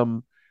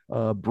creme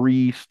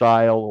brie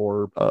style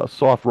or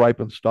soft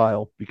ripened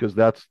style, because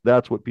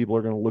that's what people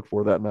are going to look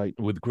for that night.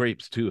 With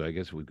grapes too, I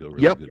guess it would go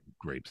really Yep. good with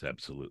grapes.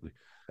 Absolutely.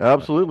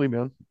 Absolutely,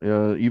 man.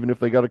 Even if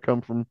they got to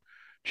come from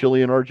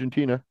Chile and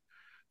Argentina,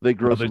 they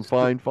grow Well,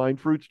 some fine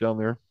fruits down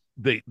there.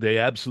 they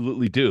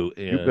absolutely do.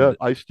 You And bet.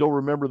 I still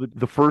remember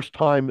the first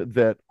time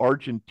that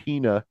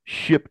Argentina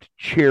shipped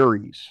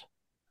cherries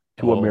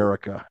to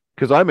America,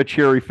 because I'm a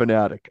cherry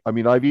fanatic. I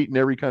mean, I've eaten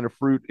every kind of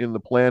fruit in the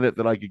planet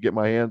that I could get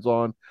my hands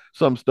on.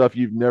 Some stuff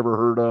you've never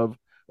heard of.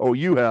 Oh,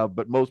 you have,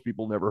 but most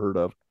people never heard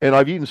of. And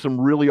I've eaten some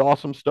really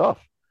awesome stuff.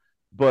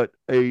 But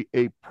a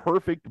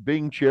perfect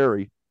Bing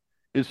cherry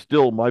is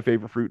still my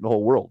favorite fruit in the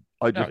whole world.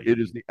 It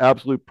is the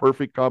absolute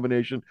perfect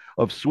combination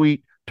of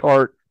sweet,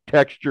 tart,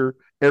 texture.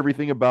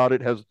 Everything about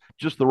it has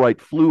just the right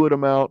fluid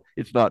amount.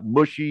 It's not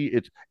mushy.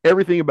 It's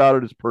everything about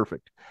it is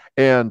perfect.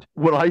 And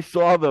when I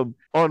saw them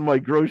on my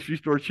grocery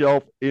store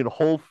shelf in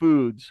Whole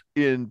Foods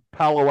in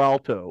Palo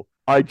Alto,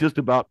 I just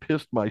about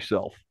pissed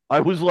myself. I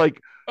was like,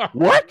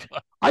 what?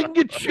 I can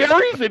get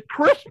cherries at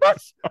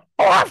Christmas?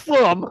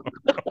 Awesome.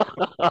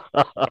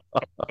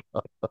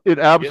 It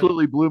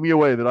absolutely blew me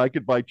away that I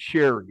could buy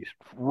cherries,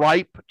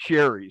 ripe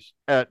cherries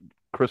at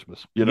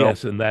Christmas, you know?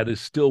 Yes, and that is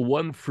still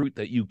one fruit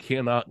that you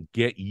cannot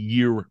get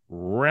year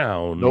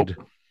round.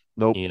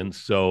 Nope. And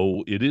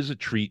so it is a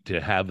treat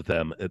to have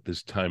them at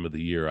this time of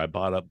the year. I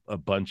bought a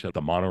bunch at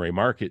the Monterey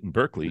Market in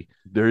Berkeley.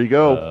 There you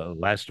go.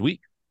 Last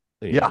week.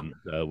 And Yeah.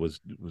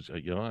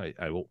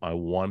 I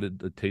wanted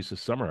the taste of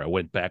summer. I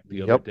went back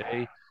the other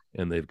day,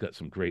 and they've got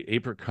some great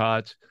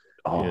apricots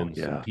and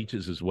some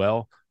peaches as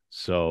well.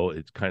 So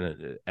it kind of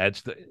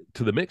adds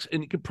to the mix,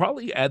 and you could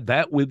probably add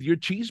that with your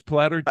cheese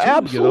platter too.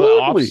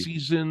 Absolutely.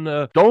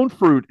 Off-season. Stone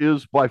fruit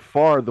is by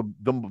far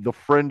the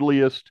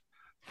friendliest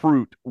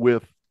fruit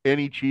with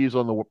any cheese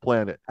on the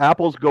planet.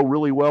 Apples go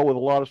really well with a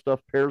lot of stuff.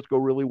 Pears go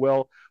really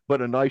well,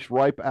 but a nice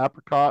ripe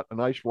apricot, a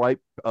nice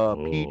ripe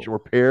peach or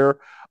pear,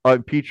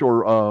 peach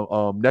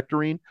or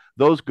nectarine,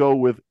 those go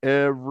with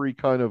every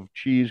kind of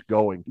cheese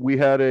going. We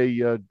had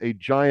a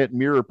giant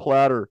mirror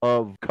platter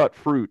of cut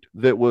fruit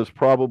that was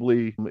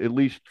probably at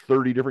least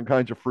 30 different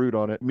kinds of fruit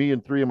on it. Me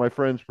and three of my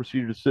friends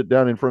proceeded to sit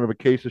down in front of a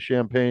case of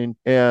champagne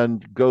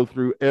and go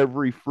through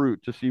every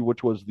fruit to see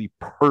which was the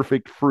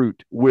perfect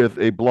fruit with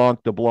a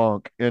Blanc de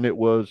Blanc, and it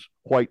was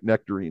white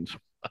nectarines.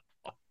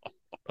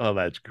 Oh,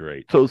 that's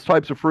great. Those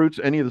types of fruits,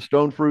 any of the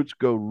stone fruits,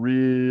 go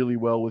really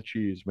well with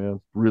cheese,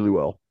 man. Really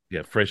well.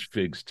 Yeah, fresh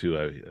figs too.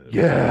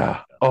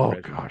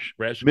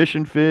 Fresh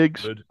mission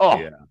figs. Good. Oh,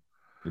 yeah.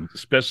 And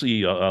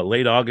especially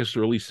late August,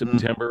 early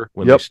September,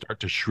 when they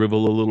start to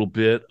shrivel a little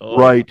bit. Oh,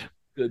 right.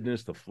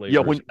 Goodness, the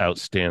flavor is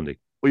outstanding.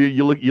 Well,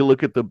 you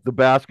look at the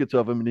baskets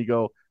of them, and you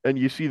go, and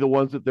you see the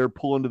ones that they're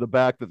pulling to the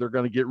back that they're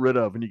going to get rid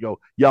of, and you go,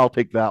 yeah, I'll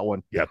take that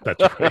one. Yeah,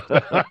 that's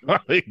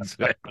right.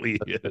 Exactly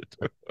it.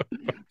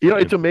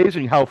 It's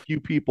amazing how few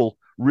people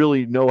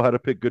really know how to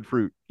pick good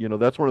fruit.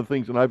 That's one of the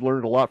things, and I've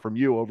learned a lot from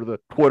you over the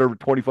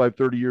 25,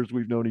 30 years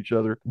we've known each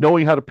other.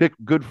 Knowing how to pick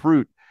good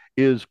fruit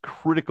is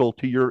critical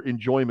to your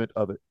enjoyment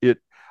of it.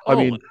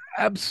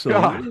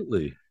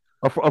 Absolutely.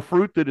 God, a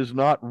fruit that is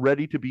not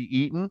ready to be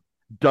eaten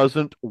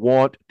doesn't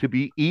want to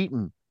be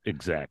eaten.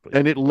 Exactly.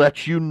 And it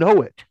lets you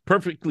know it.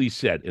 Perfectly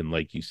said. And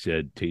like you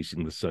said,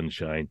 tasting the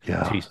sunshine,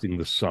 tasting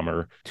the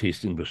summer,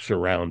 tasting the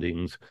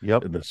surroundings,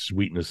 and the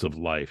sweetness of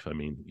life. I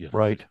mean,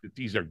 right.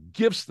 These are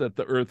gifts that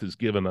the earth has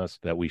given us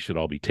that we should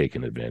all be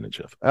taking advantage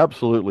of.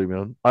 Absolutely,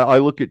 man. I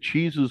look at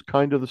cheeses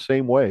kind of the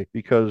same way,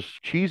 because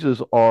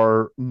cheeses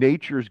are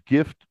nature's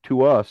gift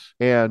to us,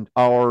 and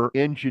our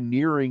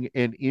engineering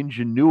and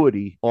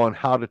ingenuity on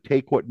how to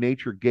take what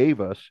nature gave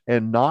us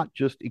and not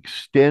just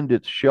extend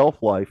its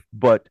shelf life,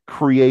 but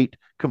create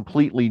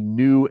completely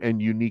new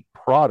and unique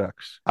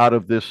products out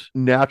of this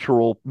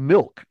natural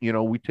milk.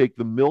 We take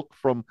the milk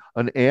from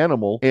an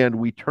animal and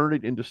we turn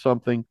it into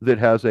something that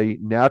has a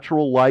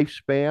natural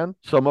lifespan.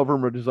 Some of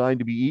them are designed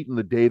to be eaten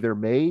the day they're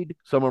made.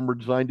 Some of them are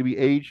designed to be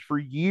aged for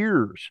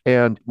years.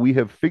 And we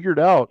have figured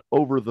out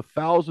over the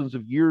thousands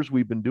of years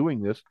we've been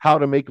doing this, how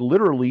to make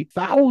literally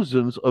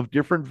thousands of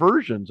different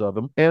versions of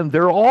them. And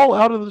they're all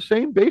out of the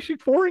same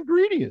basic four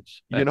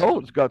ingredients.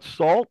 It's got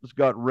salt, it's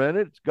got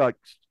rennet, it's got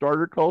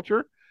starter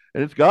culture,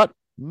 and it's got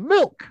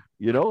milk,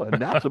 and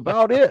that's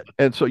about it.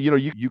 And so,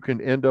 you can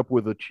end up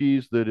with a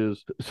cheese that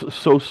is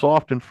so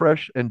soft and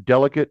fresh and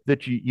delicate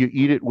that you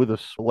eat it with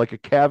like a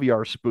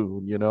caviar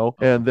spoon,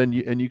 and then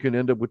you can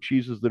end up with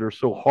cheeses that are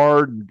so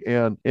hard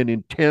and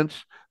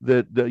intense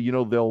that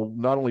they'll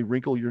not only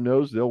wrinkle your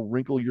nose, they'll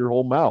wrinkle your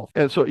whole mouth.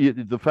 And so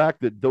the fact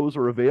that those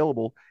are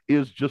available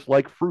is just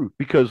like fruit,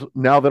 because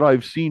now that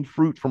I've seen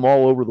fruit from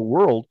all over the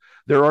world,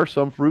 there are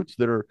some fruits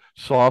that are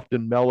soft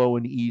and mellow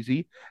and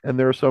easy, and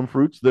there are some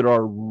fruits that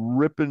are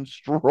ripping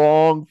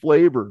strong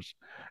flavors,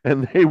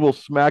 and they will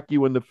smack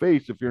you in the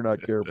face if you're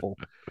not careful.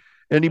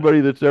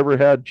 Anybody that's ever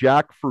had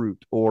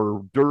jackfruit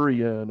or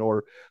durian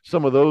or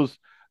some of those,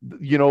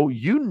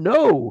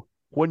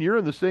 when you're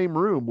in the same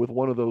room with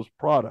one of those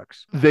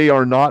products, they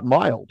are not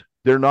mild.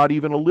 They're not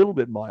even a little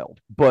bit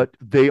mild, but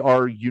they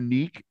are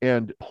unique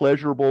and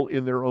pleasurable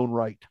in their own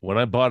right. When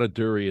I bought a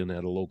durian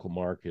at a local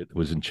market, it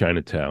was in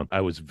Chinatown, I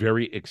was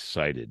very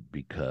excited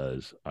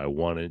because I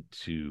wanted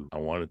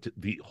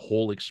the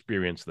whole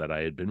experience that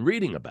I had been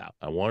reading about.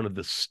 I wanted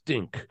the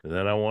stink, and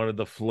then I wanted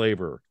the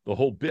flavor, the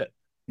whole bit.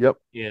 Yep.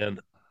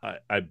 And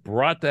I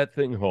brought that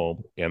thing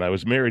home, and I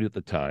was married at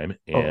the time,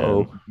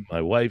 and my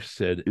wife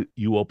said,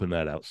 "You open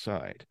that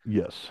outside."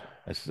 Yes.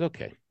 I said,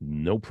 "Okay,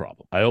 no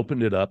problem." I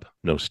opened it up,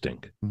 no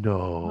stink.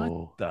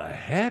 No. What the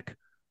heck?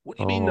 What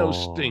do you mean no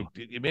stink?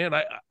 Man,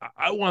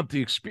 I want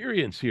the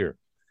experience here.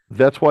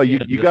 That's why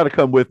you got to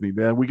come with me,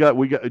 man. We got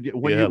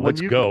Let's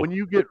go. When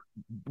you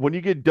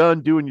get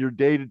done doing your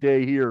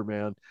day-to-day here,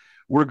 man,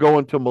 we're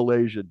going to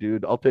Malaysia,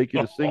 dude. I'll take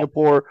you to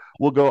Singapore.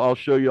 I'll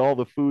show you all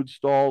the food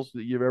stalls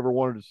that you've ever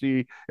wanted to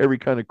see, every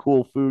kind of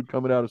cool food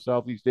coming out of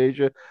Southeast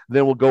Asia.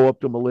 Then we'll go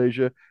up to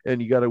Malaysia, and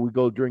we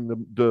go during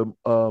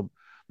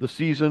the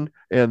season,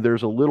 and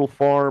there's a little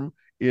farm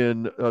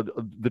in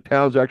the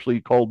town's actually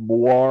called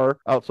Muar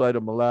outside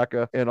of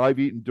Malacca, and I've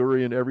eaten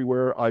durian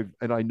everywhere. I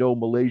know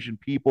Malaysian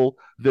people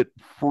that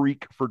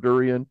freak for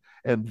durian,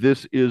 and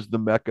this is the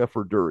Mecca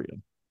for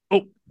durian.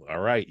 Oh, all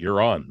right,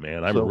 you're on,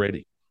 man. I'm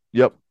ready.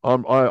 Yep.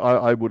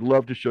 I would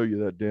love to show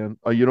you that, Dan.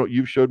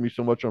 You've showed me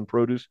so much on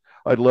produce.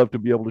 I'd love to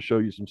be able to show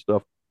you some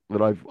stuff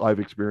that I've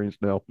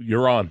experienced now.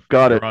 You're on.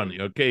 Got it.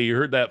 Okay, you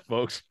heard that,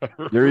 folks.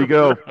 There you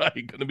go. I'm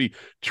going to be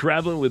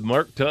traveling with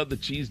Mark Todd, the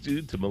cheese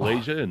dude, to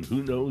Malaysia and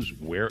who knows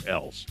where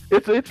else.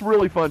 It's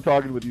really fun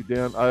talking with you,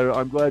 Dan.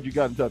 I'm glad you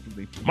got in touch with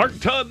me. Mark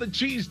Todd, the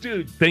cheese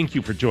dude. Thank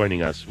you for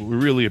joining us. We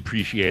really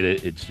appreciate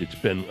it. It's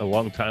been a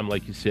long time,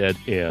 like you said,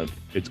 and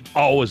it's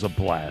always a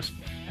blast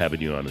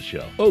having you on the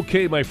show.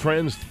 Okay, my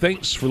friends,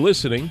 thanks for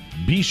listening.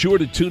 Be sure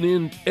to tune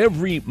in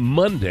every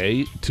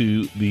Monday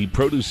to the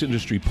Produce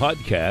Industry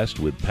Podcast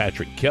with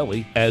Patrick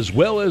Kelly, as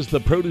well as the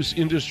Produce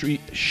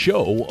Industry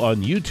Show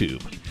on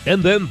YouTube.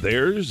 And then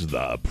there's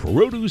the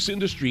Produce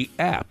Industry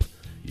app.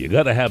 You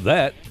got to have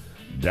that.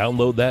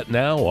 Download that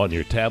now on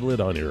your tablet,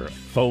 on your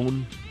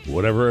phone,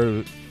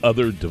 whatever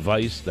other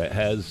device that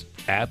has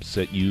apps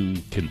that you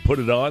can put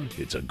it on.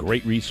 It's a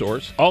great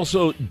resource.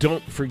 Also,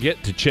 don't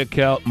forget to check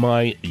out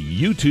my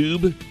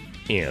YouTube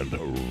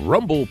and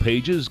Rumble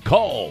pages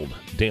called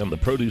Dan the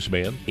Produce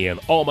Man, and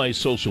all my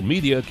social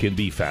media can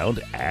be found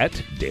at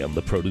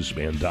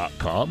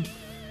dantheproduceman.com.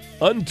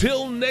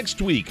 Until next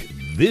week,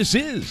 this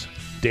is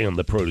Dan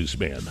the Produce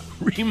Man,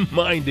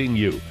 reminding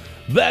you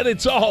that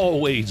it's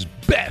always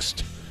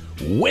best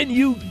when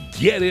you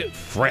get it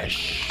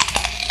fresh.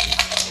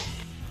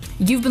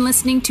 You've been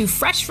listening to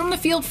Fresh from the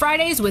Field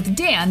Fridays with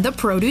Dan the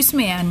Produce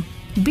Man.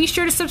 Be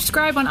sure to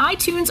subscribe on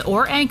iTunes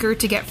or Anchor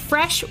to get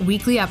fresh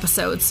weekly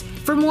episodes.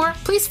 For more,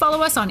 please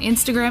follow us on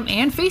Instagram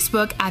and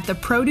Facebook at the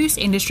Produce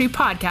Industry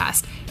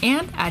Podcast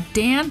and at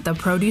Dan the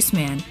Produce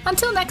Man.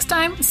 Until next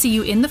time, see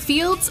you in the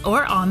fields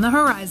or on the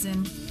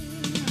horizon.